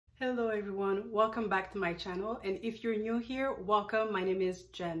Hello everyone, welcome back to my channel, and if you're new here, welcome. My name is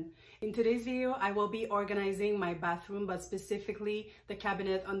Jen. In today's video, I will be organizing my bathroom, but specifically the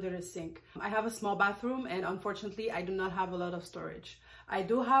cabinet under the sink. I have a small bathroom and unfortunately I do not have a lot of storage. I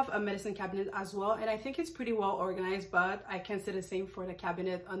do have a medicine cabinet as well, and I think it's pretty well organized, but I can't say the same for the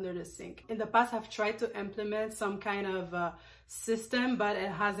cabinet under the sink. In the past, I've tried to implement some kind of system, but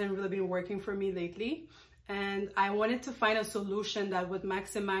it hasn't really been working for me lately. And I wanted to find a solution that would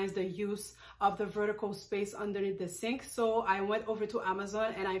maximize the use of the vertical space underneath the sink. So I went over to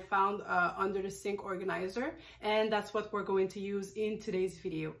Amazon and I found under the sink organizer, and that's what we're going to use in today's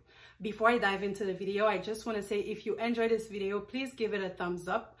video. Before I dive into the video, I just want to say if you enjoyed this video, please give it a thumbs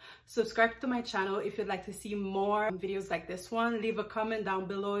up. Subscribe to my channel if you'd like to see more videos like this one. Leave a comment down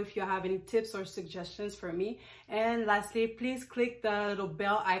below if you have any tips or suggestions for me. And lastly, please click the little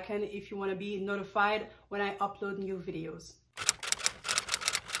bell icon if you want to be notified when I upload new videos.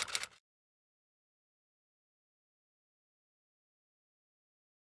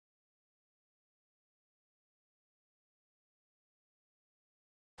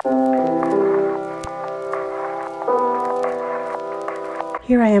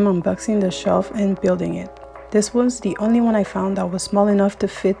 Here I am unboxing the shelf and building it. This was the only one I found that was small enough to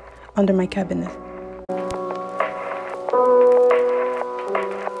fit under my cabinet.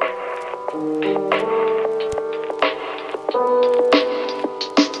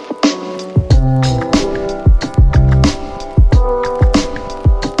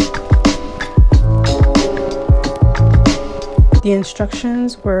 The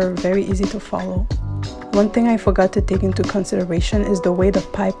instructions were very easy to follow. One thing I forgot to take into consideration is the way the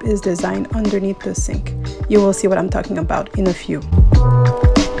pipe is designed underneath the sink. You will see what I'm talking about in a few.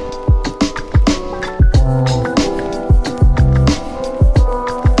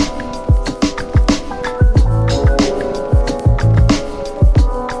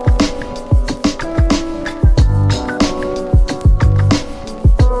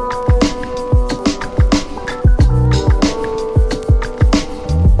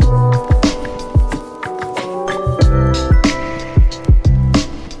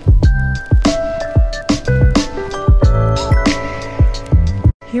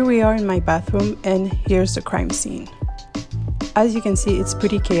 Here we are in my bathroom, and here's the crime scene. As you can see, it's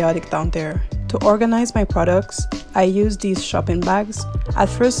pretty chaotic down there. To organize my products, I used these shopping bags. At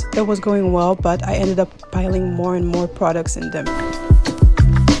first it was going well, but I ended up piling more and more products in them.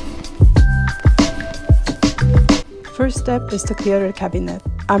 First step is to clear the cabinet.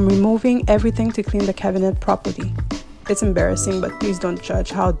 I'm removing everything to clean the cabinet properly. It's embarrassing, but please don't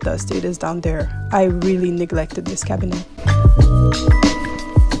judge how dusty it is down there. I really neglected this cabinet.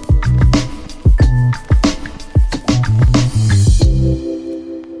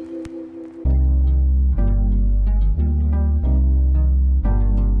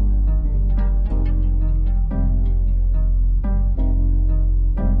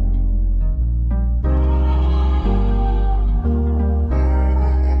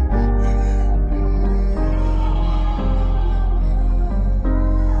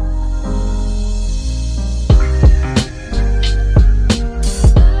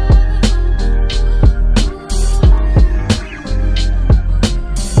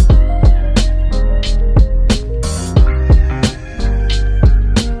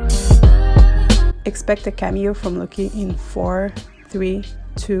 Expect a cameo from Loki in 4, 3,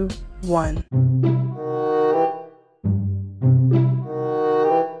 2, 1.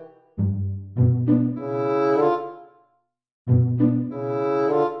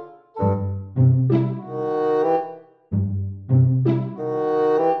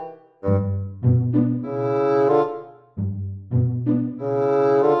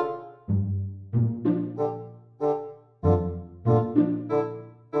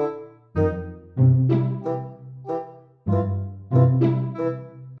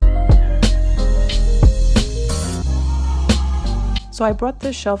 So I brought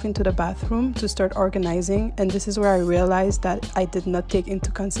this shelf into the bathroom to start organizing, and this is where I realized that I did not take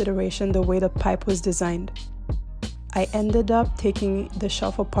into consideration the way the pipe was designed. I ended up taking the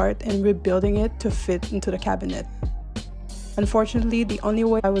shelf apart and rebuilding it to fit into the cabinet. Unfortunately, the only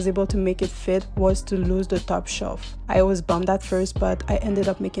way I was able to make it fit was to lose the top shelf. I was bummed at first, but I ended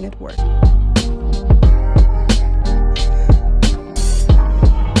up making it work.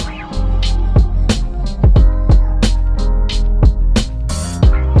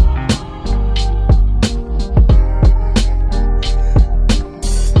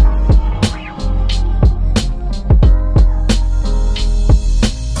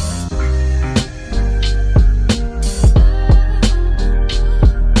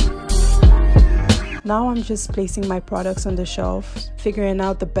 Now I'm I'm just placing my products on the shelf, figuring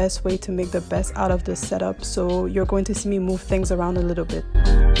out the best way to make the best out of this setup, so you're going to see me move things around a little bit.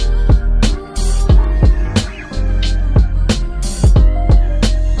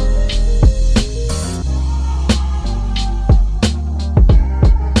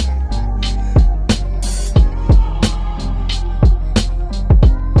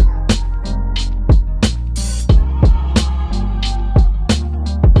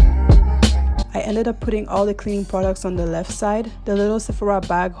 I ended up putting all the cleaning products on the left side. The little Sephora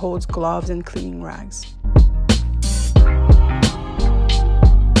bag holds gloves and cleaning rags.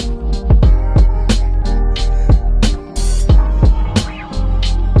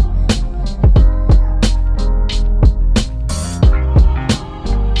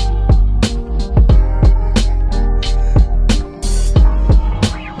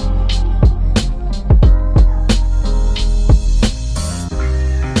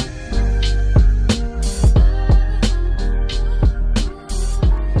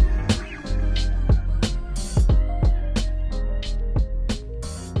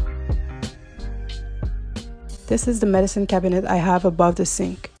 This is the medicine cabinet I have above the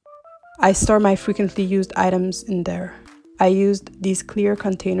sink. I store my frequently used items in there. I used these clear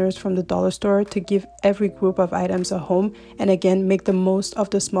containers from the dollar store to give every group of items a home and again make the most of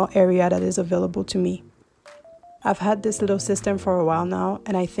the small area that is available to me. I've had this little system for a while now,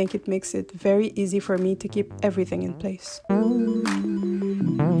 and I think it makes it very easy for me to keep everything in place.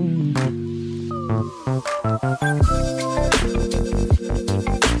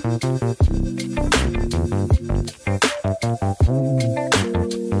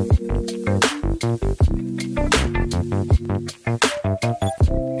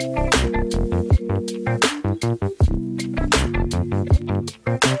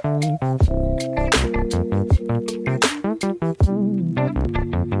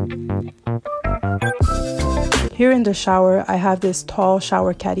 Here in the shower, I have this tall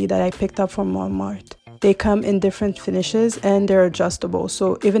shower caddy that I picked up from Walmart. They come in different finishes and they're adjustable,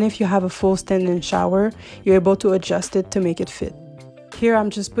 so even if you have a full standing shower, you're able to adjust it to make it fit. Here I'm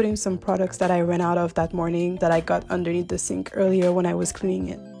just putting some products that I ran out of that morning that I got underneath the sink earlier when I was cleaning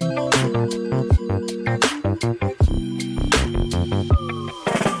it.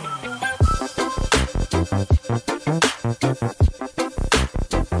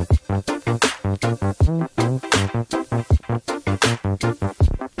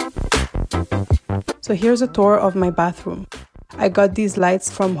 So here's a tour of my bathroom. I got these lights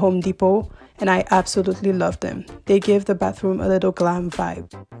from Home Depot and I absolutely love them. They give the bathroom a little glam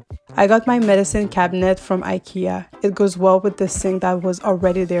vibe. I got my medicine cabinet from IKEA. It goes well with the sink that was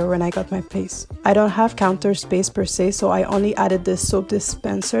already there when I got my place. I don't have counter space per se, so I only added this soap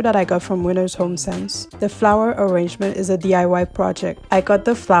dispenser that I got from Homesense. The flower arrangement is a DIY project. I got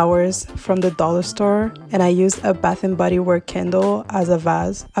the flowers from the dollar store and I used a Bath & Body Works candle as a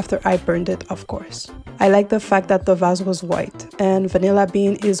vase after I burned it, of course. I like the fact that the vase was white, and vanilla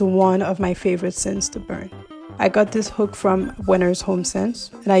bean is one of my favorite scents to burn. I got this hook from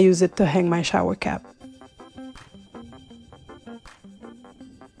Homesense and I use it to hang my shower cap.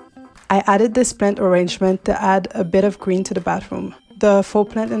 I added this plant arrangement to add a bit of green to the bathroom. The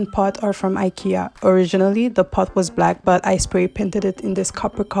faux plant and pot are from IKEA. Originally, the pot was black, but I spray painted it in this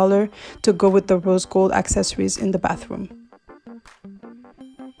copper color to go with the rose gold accessories in the bathroom.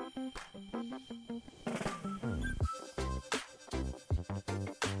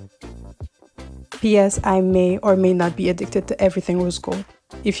 P.S. I may or may not be addicted to everything rose gold.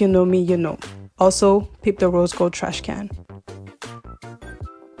 If you know me, you know. Also, peep the rose gold trash can.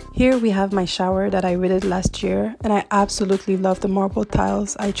 Here we have my shower that I redid last year, and I absolutely love the marble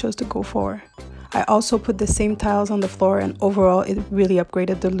tiles I chose to go for. I also put the same tiles on the floor, and overall it really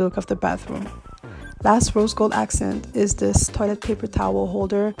upgraded the look of the bathroom. Last rose gold accent is this toilet paper towel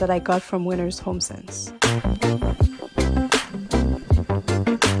holder that I got from Homesense.